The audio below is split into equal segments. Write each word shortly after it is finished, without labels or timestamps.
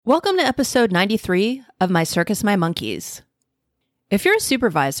Welcome to episode 93 of My Circus, My Monkeys. If you're a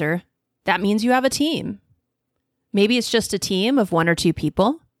supervisor, that means you have a team. Maybe it's just a team of one or two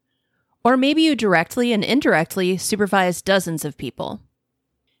people, or maybe you directly and indirectly supervise dozens of people.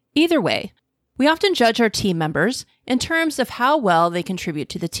 Either way, we often judge our team members in terms of how well they contribute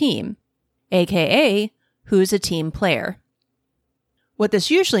to the team, aka who's a team player. What this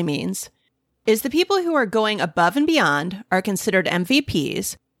usually means is the people who are going above and beyond are considered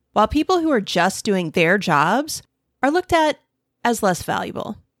MVPs, while people who are just doing their jobs are looked at as less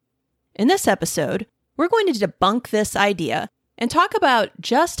valuable. In this episode, we're going to debunk this idea and talk about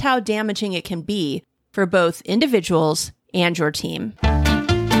just how damaging it can be for both individuals and your team.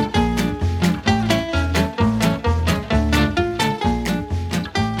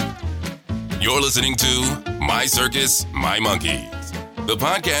 You're listening to My Circus, My Monkeys, the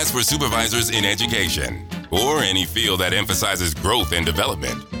podcast for supervisors in education or any field that emphasizes growth and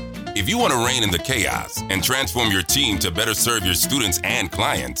development. If you want to rein in the chaos and transform your team to better serve your students and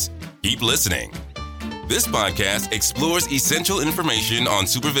clients, keep listening. This podcast explores essential information on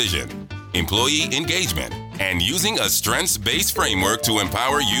supervision, employee engagement, and using a strengths-based framework to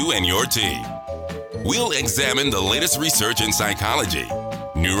empower you and your team. We'll examine the latest research in psychology,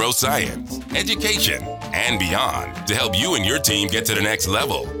 neuroscience, education, and beyond to help you and your team get to the next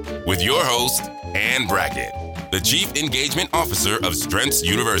level with your host, Ann Brackett, the Chief Engagement Officer of Strengths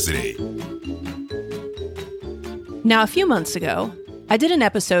University. Now, a few months ago, I did an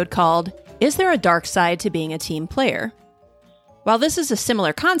episode called, Is There a Dark Side to Being a Team Player? While this is a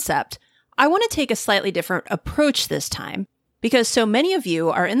similar concept, I want to take a slightly different approach this time because so many of you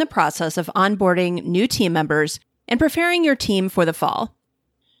are in the process of onboarding new team members and preparing your team for the fall.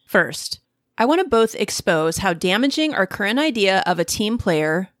 First, I want to both expose how damaging our current idea of a team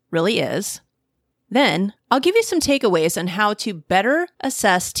player really is. Then, I'll give you some takeaways on how to better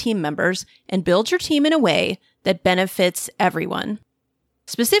assess team members and build your team in a way that benefits everyone.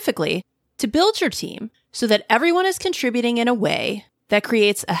 Specifically, to build your team so that everyone is contributing in a way that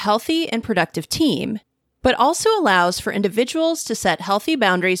creates a healthy and productive team, but also allows for individuals to set healthy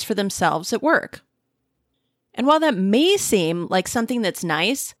boundaries for themselves at work. And while that may seem like something that's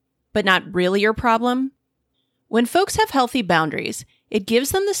nice, but not really your problem, when folks have healthy boundaries, it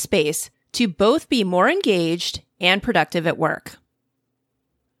gives them the space to both be more engaged and productive at work.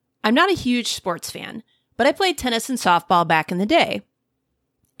 I'm not a huge sports fan, but I played tennis and softball back in the day.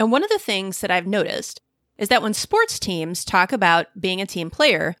 And one of the things that I've noticed is that when sports teams talk about being a team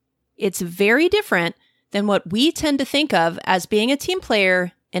player, it's very different than what we tend to think of as being a team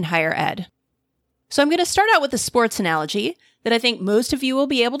player in higher ed. So I'm going to start out with a sports analogy that I think most of you will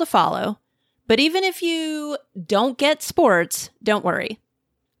be able to follow. But even if you don't get sports, don't worry.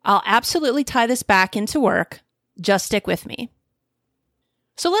 I'll absolutely tie this back into work. Just stick with me.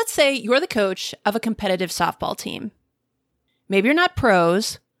 So let's say you're the coach of a competitive softball team. Maybe you're not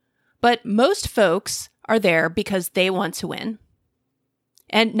pros, but most folks are there because they want to win.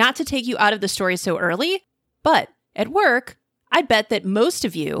 And not to take you out of the story so early, but at work, I bet that most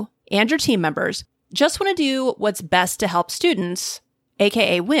of you and your team members just want to do what's best to help students,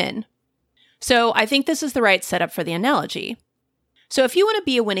 aka win. So I think this is the right setup for the analogy. So if you want to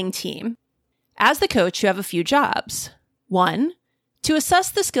be a winning team, as the coach, you have a few jobs. 1, to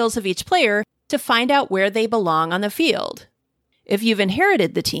assess the skills of each player to find out where they belong on the field. If you've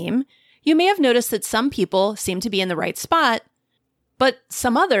inherited the team, you may have noticed that some people seem to be in the right spot, but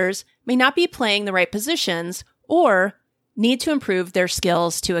some others may not be playing the right positions or need to improve their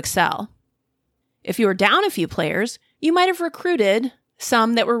skills to excel. If you were down a few players, you might have recruited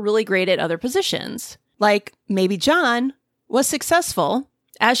some that were really great at other positions, like maybe John was successful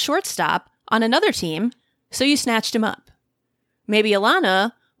as shortstop on another team, so you snatched him up. Maybe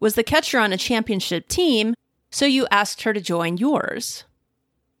Alana was the catcher on a championship team, so you asked her to join yours.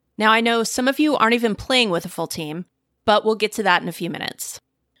 Now, I know some of you aren't even playing with a full team, but we'll get to that in a few minutes.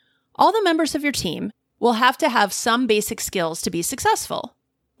 All the members of your team will have to have some basic skills to be successful,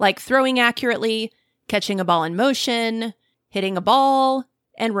 like throwing accurately, catching a ball in motion, hitting a ball,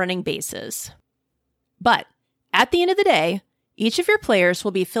 and running bases. But at the end of the day, each of your players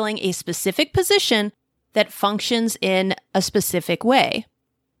will be filling a specific position that functions in a specific way.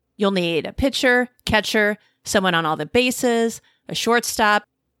 You'll need a pitcher, catcher, someone on all the bases, a shortstop,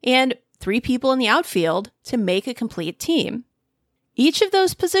 and 3 people in the outfield to make a complete team. Each of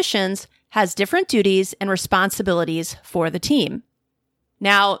those positions has different duties and responsibilities for the team.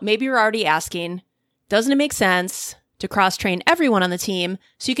 Now, maybe you're already asking, doesn't it make sense to cross-train everyone on the team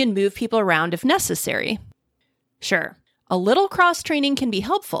so you can move people around if necessary? Sure, a little cross-training can be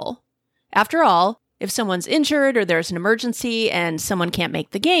helpful. After all, If someone's injured or there's an emergency and someone can't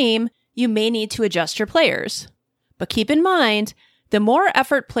make the game, you may need to adjust your players. But keep in mind, the more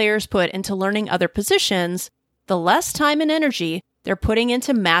effort players put into learning other positions, the less time and energy they're putting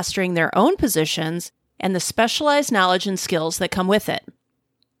into mastering their own positions and the specialized knowledge and skills that come with it.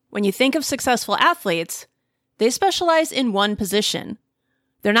 When you think of successful athletes, they specialize in one position.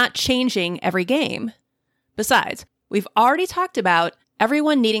 They're not changing every game. Besides, we've already talked about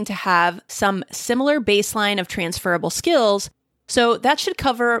everyone needing to have some similar baseline of transferable skills, so that should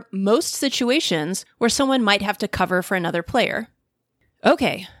cover most situations where someone might have to cover for another player.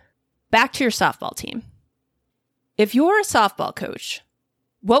 Okay, back to your softball team. If you're a softball coach,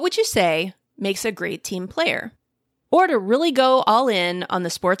 what would you say makes a great team player? Or to really go all in on the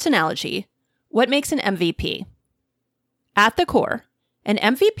sports analogy, what makes an MVP? At the core, an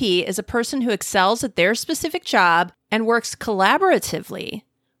MVP is a person who excels at their specific job and works collaboratively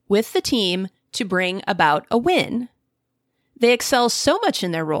with the team to bring about a win. They excel so much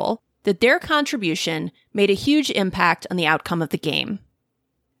in their role that their contribution made a huge impact on the outcome of the game.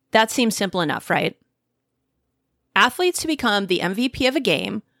 That seems simple enough, right? Athletes who become the MVP of a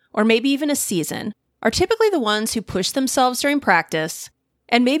game, or maybe even a season, are typically the ones who push themselves during practice,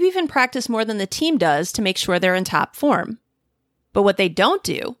 and maybe even practice more than the team does to make sure they're in top form. But what they don't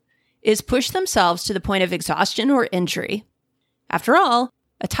do is push themselves to the point of exhaustion or injury. After all,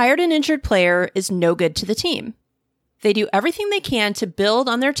 a tired and injured player is no good to the team. They do everything they can to build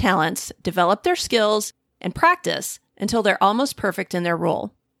on their talents, develop their skills, and practice until they're almost perfect in their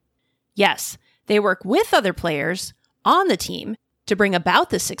role. Yes, they work with other players on the team to bring about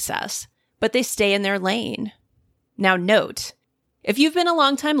the success, but they stay in their lane. Now note, if you've been a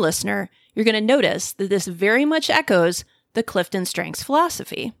longtime listener, you're going to notice that this very much echoes the Clifton Strengths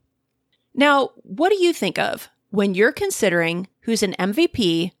philosophy. Now, what do you think of when you're considering who's an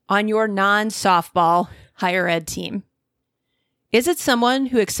MVP on your non-softball higher ed team? Is it someone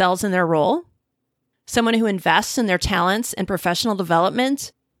who excels in their role? Someone who invests in their talents and professional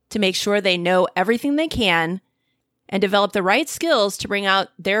development to make sure they know everything they can and develop the right skills to bring out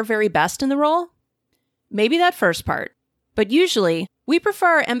their very best in the role? Maybe that first part, but usually we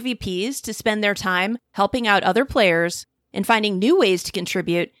prefer our MVPs to spend their time helping out other players and finding new ways to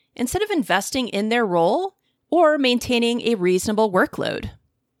contribute instead of investing in their role or maintaining a reasonable workload.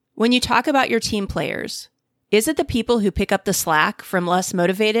 When you talk about your team players, is it the people who pick up the slack from less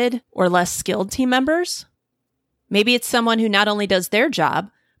motivated or less skilled team members? Maybe it's someone who not only does their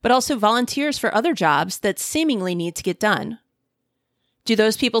job, but also volunteers for other jobs that seemingly need to get done. Do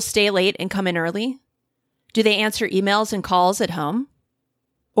those people stay late and come in early? Do they answer emails and calls at home?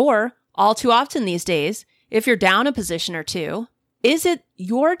 Or, all too often these days, if you're down a position or two, is it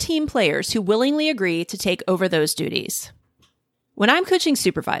your team players who willingly agree to take over those duties? When I'm coaching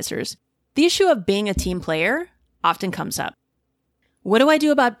supervisors, the issue of being a team player often comes up. What do I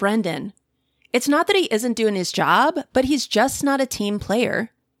do about Brendan? It's not that he isn't doing his job, but he's just not a team player.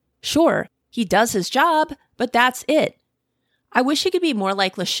 Sure, he does his job, but that's it. I wish he could be more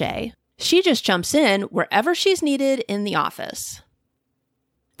like Lachey. She just jumps in wherever she's needed in the office.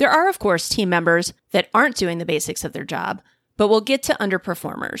 There are, of course, team members that aren't doing the basics of their job, but we'll get to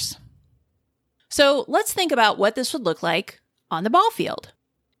underperformers. So let's think about what this would look like on the ball field.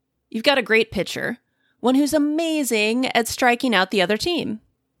 You've got a great pitcher, one who's amazing at striking out the other team.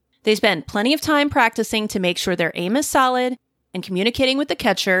 They spend plenty of time practicing to make sure their aim is solid and communicating with the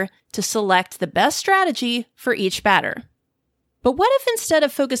catcher to select the best strategy for each batter. But what if instead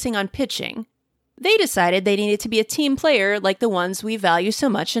of focusing on pitching, they decided they needed to be a team player like the ones we value so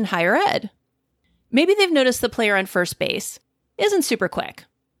much in higher ed? Maybe they've noticed the player on first base isn't super quick.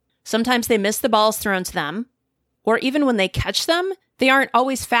 Sometimes they miss the balls thrown to them, or even when they catch them, they aren't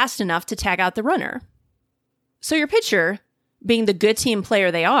always fast enough to tag out the runner. So your pitcher, being the good team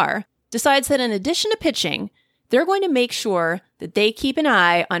player they are, decides that in addition to pitching, they're going to make sure that they keep an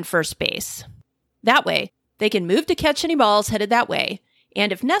eye on first base. That way, they can move to catch any balls headed that way,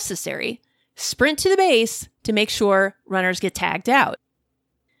 and if necessary, sprint to the base to make sure runners get tagged out.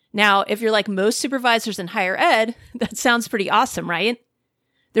 Now, if you're like most supervisors in higher ed, that sounds pretty awesome, right?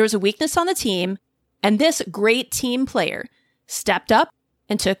 There was a weakness on the team, and this great team player stepped up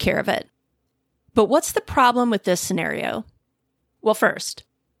and took care of it. But what's the problem with this scenario? Well, first,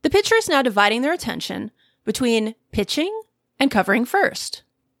 the pitcher is now dividing their attention between pitching and covering first.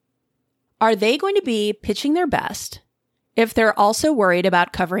 Are they going to be pitching their best if they're also worried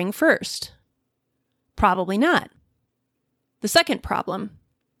about covering first? Probably not. The second problem,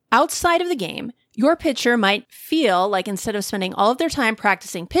 outside of the game, your pitcher might feel like instead of spending all of their time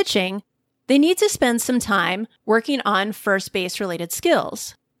practicing pitching, they need to spend some time working on first base related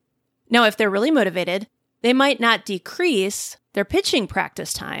skills. Now, if they're really motivated, they might not decrease their pitching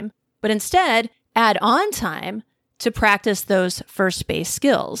practice time, but instead add on time to practice those first base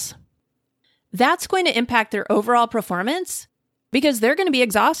skills. That's going to impact their overall performance because they're going to be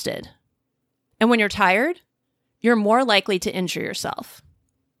exhausted. And when you're tired, you're more likely to injure yourself.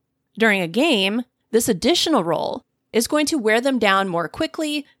 During a game, this additional role is going to wear them down more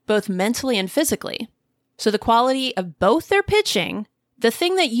quickly, both mentally and physically. So the quality of both their pitching, the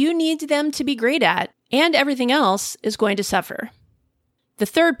thing that you need them to be great at, and everything else is going to suffer. The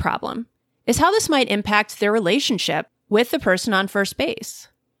third problem is how this might impact their relationship with the person on first base.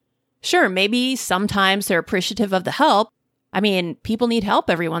 Sure, maybe sometimes they're appreciative of the help. I mean, people need help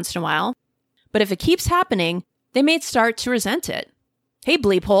every once in a while. But if it keeps happening, they may start to resent it. Hey,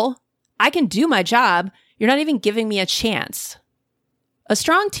 bleep hole, I can do my job. You're not even giving me a chance. A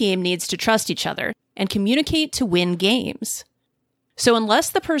strong team needs to trust each other and communicate to win games. So unless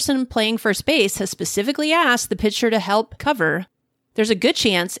the person playing first base has specifically asked the pitcher to help cover, there's a good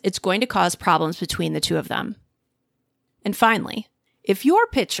chance it's going to cause problems between the two of them. And finally, if your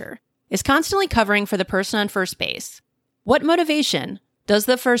pitcher is constantly covering for the person on first base, what motivation does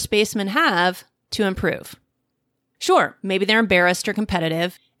the first baseman have to improve? Sure, maybe they're embarrassed or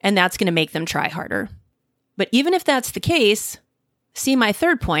competitive, and that's going to make them try harder. But even if that's the case, see my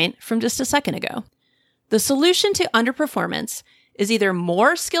third point from just a second ago. The solution to underperformance is either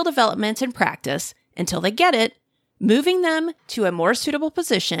more skill development and practice until they get it, moving them to a more suitable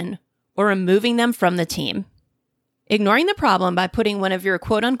position, or removing them from the team. Ignoring the problem by putting one of your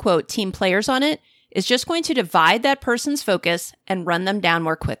quote-unquote team players on it is just going to divide that person's focus and run them down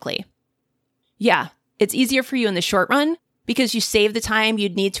more quickly. Yeah, it's easier for you in the short run because you save the time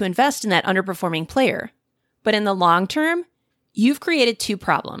you'd need to invest in that underperforming player. But in the long term, you've created two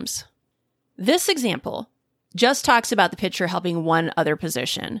problems. This example just talks about the pitcher helping one other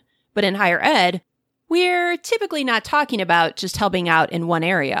position, but in higher ed, we're typically not talking about just helping out in one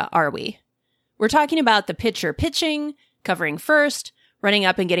area, are we? We're talking about the pitcher pitching, covering first, running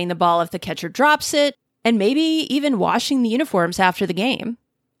up and getting the ball if the catcher drops it, and maybe even washing the uniforms after the game.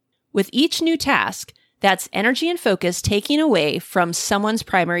 With each new task, that's energy and focus taken away from someone's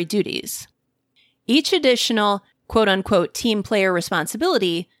primary duties. Each additional quote-unquote team player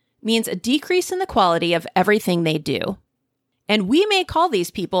responsibility means a decrease in the quality of everything they do. And we may call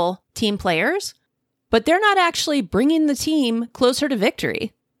these people team players, but they're not actually bringing the team closer to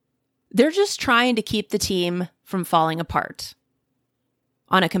victory. They're just trying to keep the team from falling apart.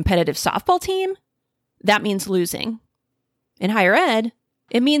 On a competitive softball team, that means losing. In higher ed,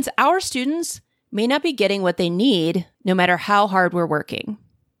 it means our students may not be getting what they need no matter how hard we're working.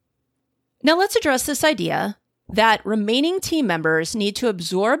 Now let's address this idea that remaining team members need to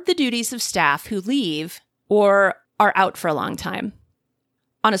absorb the duties of staff who leave or are out for a long time.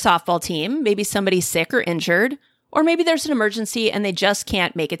 On a softball team, maybe somebody's sick or injured, or maybe there's an emergency and they just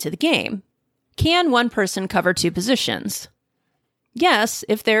can't make it to the game. Can one person cover two positions? Yes,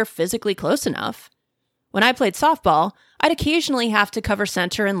 if they're physically close enough. When I played softball, I'd occasionally have to cover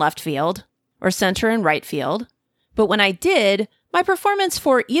center and left field, or center and right field. But when I did, my performance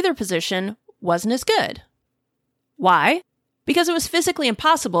for either position wasn't as good. Why? Because it was physically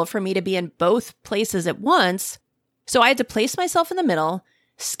impossible for me to be in both places at once, so I had to place myself in the middle,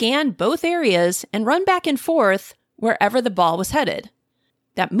 scan both areas, and run back and forth wherever the ball was headed.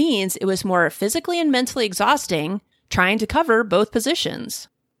 That means it was more physically and mentally exhausting trying to cover both positions.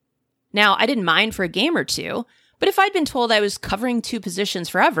 Now, I didn't mind for a game or two, but if I'd been told I was covering two positions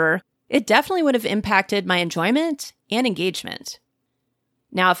forever, it definitely would have impacted my enjoyment and engagement.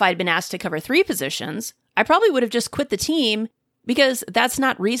 Now, if I'd been asked to cover three positions, I probably would have just quit the team because that's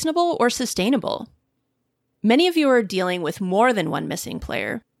not reasonable or sustainable. Many of you are dealing with more than one missing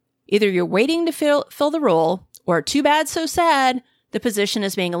player. Either you're waiting to fill the role, or too bad, so sad, the position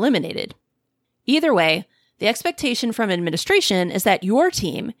is being eliminated. Either way, the expectation from administration is that your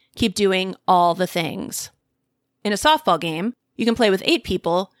team keep doing all the things. In a softball game, you can play with 8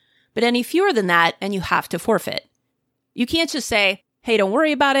 people, but any fewer than that and you have to forfeit. You can't just say, hey, don't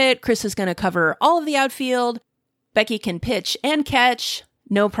worry about it, Chris is going to cover all of the outfield, Becky can pitch and catch,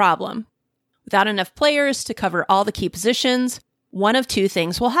 no problem. Without enough players to cover all the key positions, one of two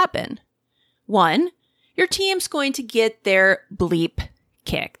things will happen. 1, your team's going to get their bleep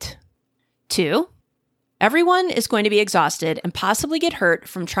kicked. 2, everyone is going to be exhausted and possibly get hurt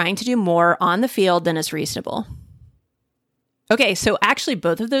from trying to do more on the field than is reasonable. Okay, so actually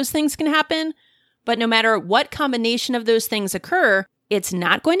both of those things can happen, but no matter what combination of those things occur, it's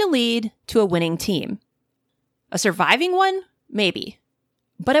not going to lead to a winning team. A surviving one? Maybe.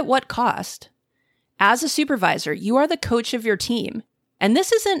 But at what cost? As a supervisor, you are the coach of your team, And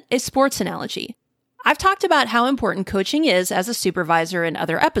this isn't a sports analogy. I've talked about how important coaching is as a supervisor in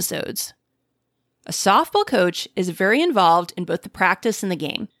other episodes. A softball coach is very involved in both the practice and the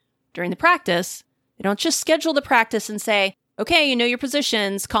game. During the practice, they don't just schedule the practice and say, okay, you know your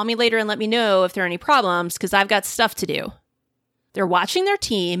positions, call me later and let me know if there are any problems because I've got stuff to do. They're watching their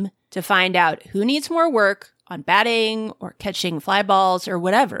team to find out who needs more work on batting or catching fly balls or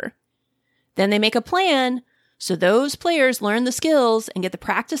whatever. Then they make a plan so those players learn the skills and get the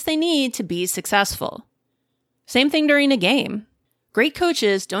practice they need to be successful. Same thing during a game. Great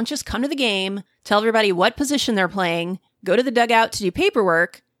coaches don't just come to the game, tell everybody what position they're playing, go to the dugout to do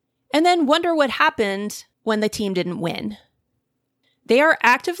paperwork, and then wonder what happened when the team didn't win. They are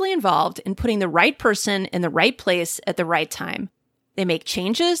actively involved in putting the right person in the right place at the right time. They make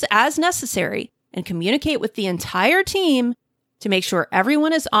changes as necessary and communicate with the entire team to make sure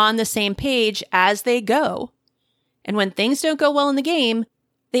everyone is on the same page as they go. And when things don't go well in the game,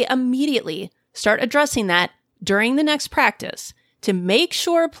 they immediately start addressing that during the next practice to make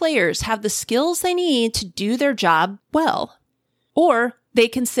sure players have the skills they need to do their job well. Or they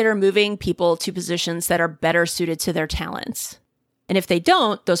consider moving people to positions that are better suited to their talents. And if they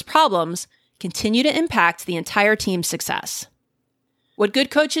don't, those problems continue to impact the entire team's success. What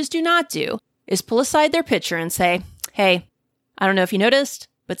good coaches do not do is pull aside their pitcher and say, hey, I don't know if you noticed,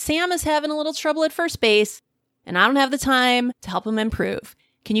 but Sam is having a little trouble at first base, and I don't have the time to help him improve.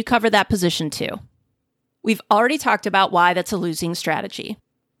 Can you cover that position too? We've already talked about why that's a losing strategy.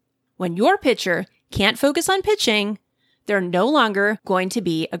 When your pitcher can't focus on pitching, they're no longer going to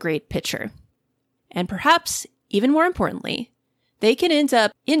be a great pitcher. And perhaps, even more importantly, they can end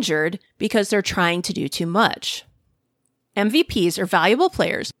up injured because they're trying to do too much. MVPs are valuable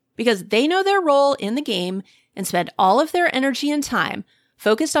players because they know their role in the game and spend all of their energy and time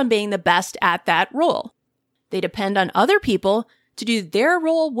focused on being the best at that role. They depend on other people to do their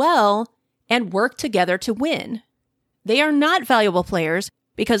role well and work together to win. They are not valuable players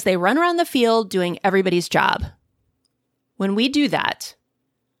because they run around the field doing everybody's job. When we do that,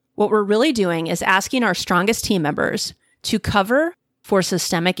 what we're really doing is asking our strongest team members to cover for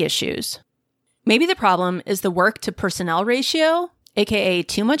systemic issues. Maybe the problem is the work to personnel ratio, aka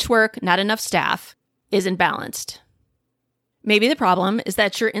too much work, not enough staff, isn't balanced. Maybe the problem is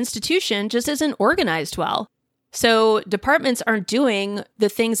that your institution just isn't organized well. So departments aren't doing the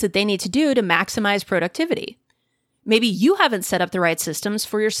things that they need to do to maximize productivity. Maybe you haven't set up the right systems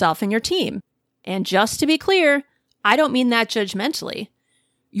for yourself and your team. And just to be clear, I don't mean that judgmentally.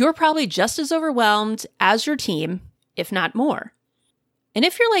 You're probably just as overwhelmed as your team, if not more. And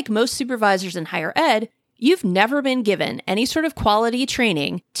if you're like most supervisors in higher ed, you've never been given any sort of quality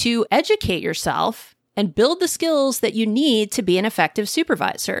training to educate yourself and build the skills that you need to be an effective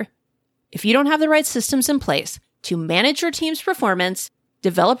supervisor. If you don't have the right systems in place to manage your team's performance,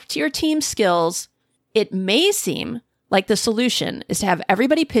 develop your team's skills, it may seem like the solution is to have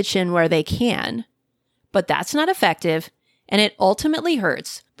everybody pitch in where they can. But that's not effective, and it ultimately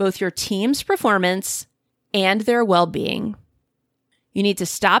hurts both your team's performance and their well-being. You need to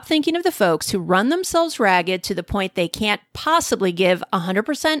stop thinking of the folks who run themselves ragged to the point they can't possibly give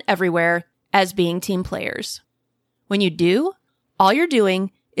 100% everywhere as being team players. When you do, all you're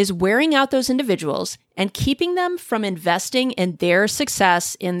doing is wearing out those individuals and keeping them from investing in their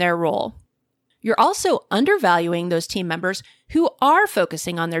success in their role. You're also undervaluing those team members who are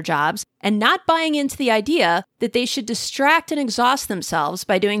focusing on their jobs and not buying into the idea that they should distract and exhaust themselves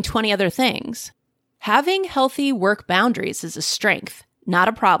by doing 20 other things. Having healthy work boundaries is a strength, not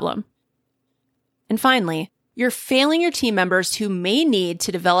a problem. And finally, you're failing your team members who may need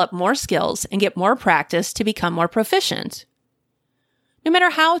to develop more skills and get more practice to become more proficient. No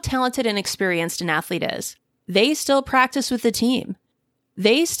matter how talented and experienced an athlete is, they still practice with the team.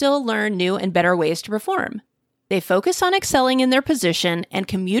 They still learn new and better ways to perform. They focus on excelling in their position and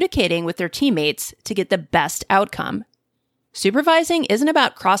communicating with their teammates to get the best outcome. Supervising isn't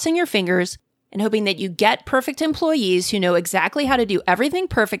about crossing your fingers and hoping that you get perfect employees who know exactly how to do everything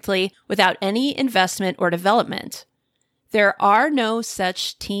perfectly without any investment or development. There are no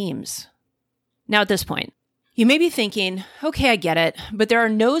such teams. Now at this point, you may be thinking, okay, I get it, but there are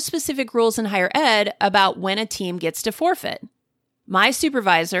no specific rules in higher ed about when a team gets to forfeit. My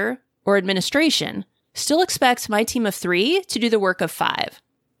supervisor or administration still expects my team of 3 to do the work of 5.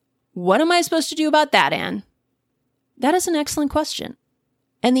 What am I supposed to do about that, Anne? That is an excellent question.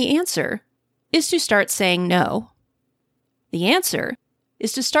 And the answer is to start saying no. The answer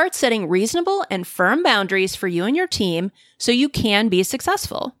is to start setting reasonable and firm boundaries for you and your team so you can be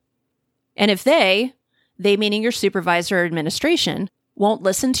successful. And if they meaning your supervisor or administration, won't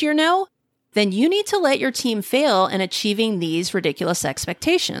listen to your no, then you need to let your team fail in achieving these ridiculous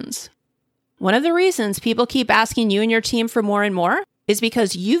expectations. One of the reasons people keep asking you and your team for more and more is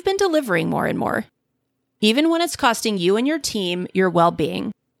because you've been delivering more and more, even when it's costing you and your team your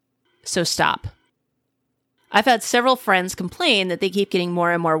well-being. So stop. I've had several friends complain that they keep getting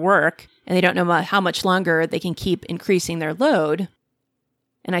more and more work and they don't know how much longer they can keep increasing their load.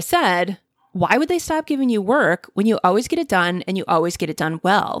 And I said, why would they stop giving you work when you always get it done and you always get it done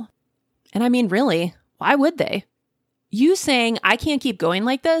well? And I mean, really, why would they? You saying, I can't keep going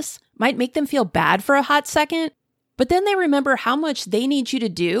like this might make them feel bad for a hot second, but then they remember how much they need you to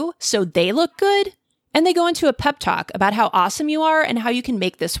do so they look good, and they go into a pep talk about how awesome you are and how you can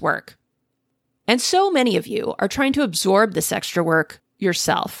make this work. And so many of you are trying to absorb this extra work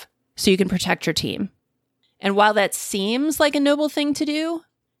yourself so you can protect your team. And while that seems like a noble thing to do,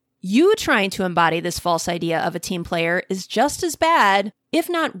 you trying to embody this false idea of a team player is just as bad, if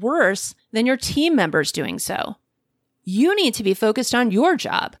not worse, than your team members doing so. You need to be focused on your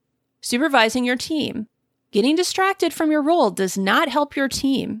job, supervising your team. Getting distracted from your role does not help your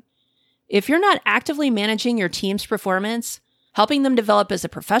team. If you're not actively managing your team's performance, helping them develop as a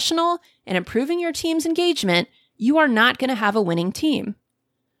professional, and improving your team's engagement, you are not going to have a winning team.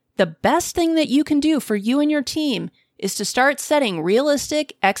 The best thing that you can do for you and your team is to start setting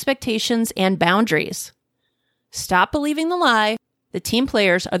realistic expectations and boundaries. Stop believing the lie that team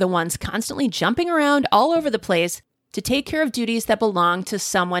players are the ones constantly jumping around all over the place to take care of duties that belong to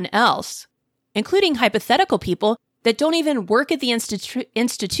someone else, including hypothetical people that don't even work at the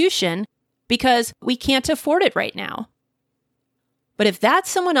institution because we can't afford it right now. But if that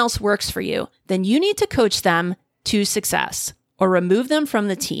someone else works for you, then you need to coach them to success or remove them from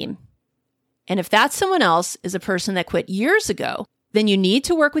the team. And if that someone else is a person that quit years ago, then you need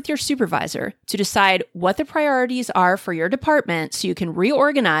to work with your supervisor to decide what the priorities are for your department so you can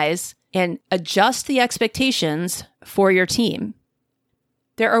reorganize and adjust the expectations for your team.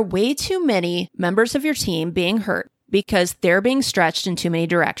 There are way too many members of your team being hurt because they're being stretched in too many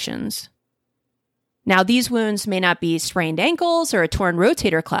directions. Now, these wounds may not be sprained ankles or a torn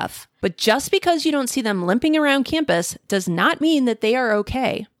rotator cuff, but just because you don't see them limping around campus does not mean that they are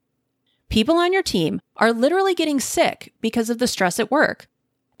okay. People on your team are literally getting sick because of the stress at work,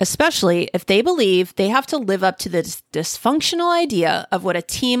 especially if they believe they have to live up to this dysfunctional idea of what a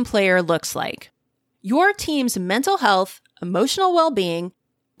team player looks like. Your team's mental health, emotional well-being,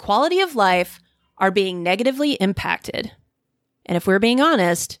 quality of life are being negatively impacted. And if we're being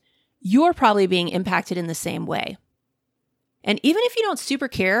honest, you're probably being impacted in the same way. And even if you don't super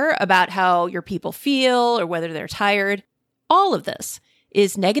care about how your people feel or whether they're tired, all of this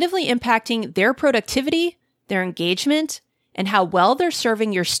is negatively impacting their productivity, their engagement, and how well they're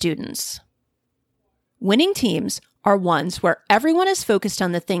serving your students. Winning teams are ones where everyone is focused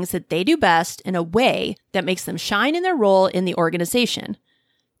on the things that they do best in a way that makes them shine in their role in the organization.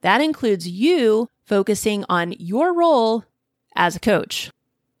 That includes you focusing on your role as a coach.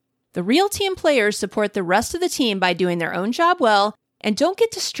 The real team players support the rest of the team by doing their own job well and don't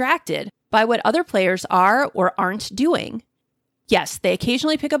get distracted by what other players are or aren't doing. Yes, they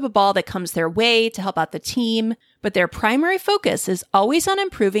occasionally pick up a ball that comes their way to help out the team, but their primary focus is always on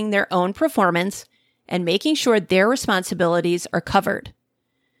improving their own performance and making sure their responsibilities are covered.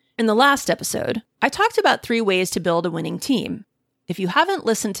 In the last episode, I talked about 3 ways to build a winning team. If you haven't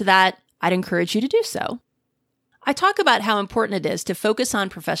listened to that, I'd encourage you to do so. I talk about how important it is to focus on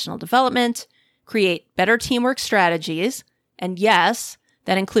professional development, create better teamwork strategies, and yes,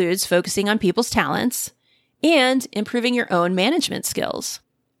 that includes focusing on people's talents, and improving your own management skills.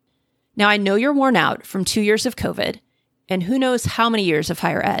 Now, I know you're worn out from 2 years of COVID, and who knows how many years of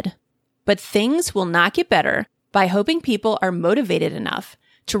higher ed, but things will not get better by hoping people are motivated enough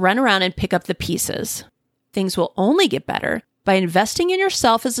to run around and pick up the pieces. Things will only get better by investing in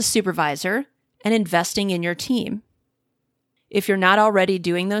yourself as a supervisor and investing in your team. If you're not already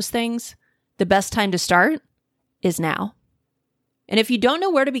doing those things, the best time to start is now. And if you don't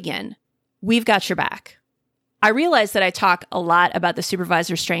know where to begin, we've got your back. I realize that I talk a lot about the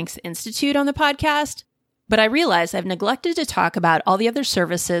Supervisor Strengths Institute on the podcast, but I realize I've neglected to talk about all the other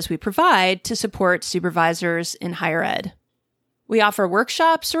services we provide to support supervisors in higher ed. We offer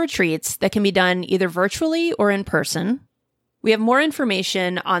workshops or retreats that can be done either virtually or in person. We have more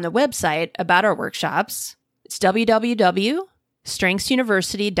information on the website about our workshops. It's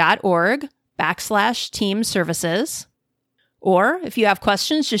www.strengthsuniversity.org/team services. Or if you have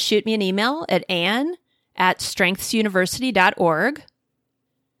questions, just shoot me an email at ann@strengthsuniversity.org.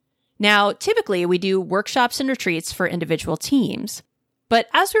 Now, typically we do workshops and retreats for individual teams, but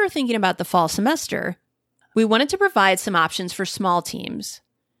as we were thinking about the fall semester, we wanted to provide some options for small teams.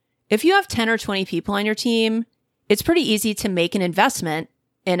 If you have 10 or 20 people on your team, it's pretty easy to make an investment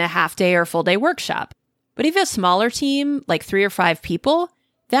in a half-day or full-day workshop. But if you have a smaller team, like 3 or 5 people,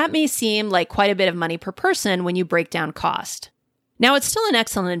 that may seem like quite a bit of money per person when you break down cost. Now, it's still an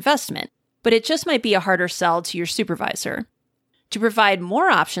excellent investment, but it just might be a harder sell to your supervisor. To provide more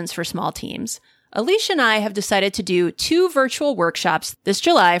options for small teams, Alicia and I have decided to do 2 virtual workshops this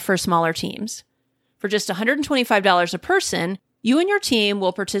July for smaller teams. For just $125 a person, you and your team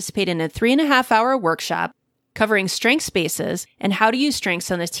will participate in a 3.5-hour workshop covering strength spaces and how to use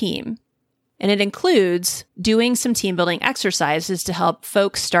strengths on a team. And it includes doing some team building exercises to help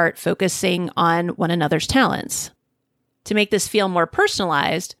folks start focusing on one another's talents. To make this feel more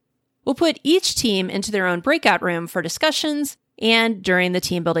personalized, we'll put each team into their own breakout room for discussions and during the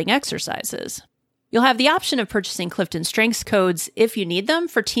team building exercises. You'll have the option of purchasing Clifton Strengths codes if you need them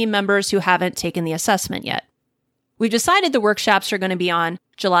for team members who haven't taken the assessment yet. We've decided the workshops are going to be on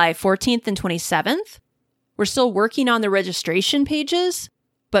July 14th and 27th. We're still working on the registration pages,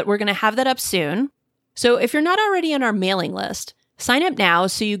 but we're going to have that up soon. So if you're not already on our mailing list, sign up now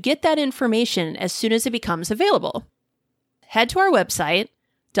so you get that information as soon as it becomes available. Head to our website,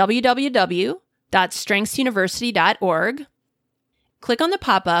 www.strengthsuniversity.org, click on the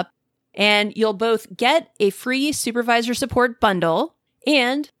pop-up, and you'll both get a free supervisor support bundle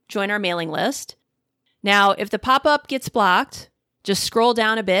and join our mailing list. Now, if the pop-up gets blocked, just scroll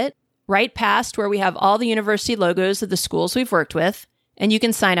down a bit, right past where we have all the university logos of the schools we've worked with, and you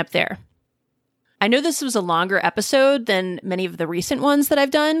can sign up there. I know this was a longer episode than many of the recent ones that I've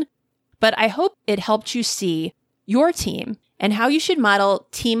done, but I hope it helped you see your team and how you should model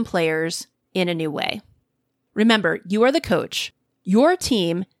team players in a new way. Remember, you are the coach. Your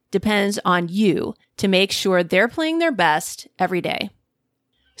team depends on you to make sure they're playing their best every day.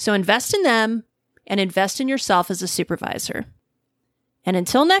 So invest in them and invest in yourself as a supervisor. And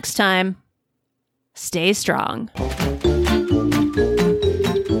until next time, stay strong.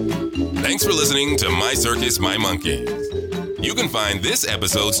 Thanks for listening to My Circus, My Monkeys. You can find this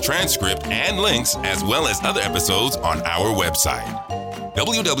episode's transcript and links, as well as other episodes, on our website,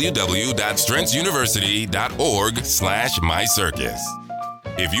 www.strengthsuniversity.org/mycircus.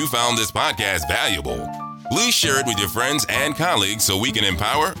 If you found this podcast valuable, please share it with your friends and colleagues so we can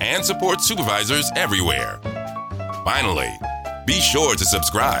empower and support supervisors everywhere. Finally, be sure to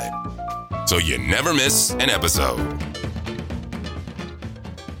subscribe so you never miss an episode.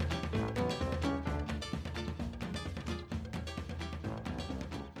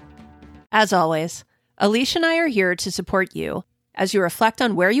 As always, Alicia and I are here to support you as you reflect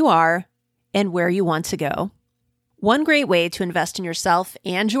on where you are and where you want to go. One great way to invest in yourself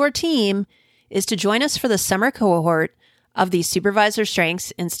and your team is to join us for the summer cohort of the Supervisor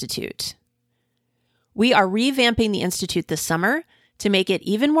Strengths Institute. We are revamping the Institute this summer to make it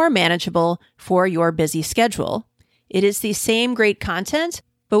even more manageable for your busy schedule. It is the same great content,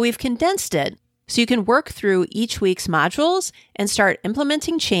 but we've condensed it so you can work through each week's modules and start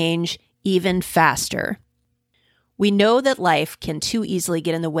implementing change even faster. We know that life can too easily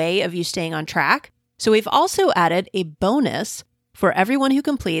get in the way of you staying on track, so we've also added a bonus for everyone who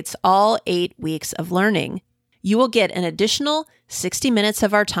completes all 8 weeks of learning. You will get an additional 60 minutes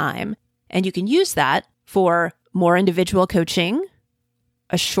of our time, and you can use that for more individual coaching,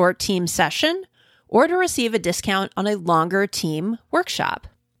 a short team session, or to receive a discount on a longer team workshop.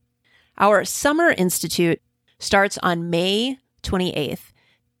 Our Summer Institute starts on May 28th.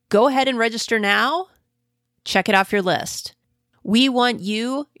 Go ahead and register now. Check it off your list. We want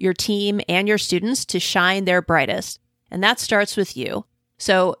you, your team, and your students to shine their brightest, and that starts with you.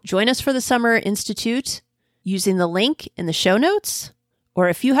 So join us for the Summer Institute using the link in the show notes, or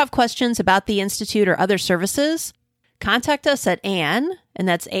if you have questions about the Institute or other services, contact us at Anne, and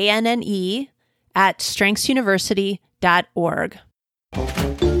that's ANNE, at strengthsuniversity.org.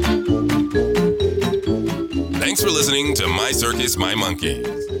 Thanks for listening to My Circus, My Monkeys.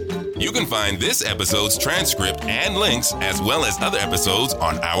 You can find this episode's transcript and links, as well as other episodes,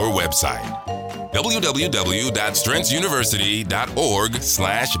 on our website,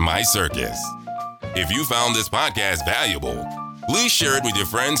 www.strengthsuniversity.org/mycircus. If you found this podcast valuable, please share it with your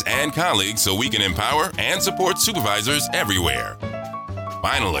friends and colleagues so we can empower and support supervisors everywhere.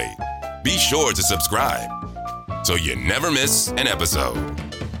 Finally, be sure to subscribe so you never miss an episode.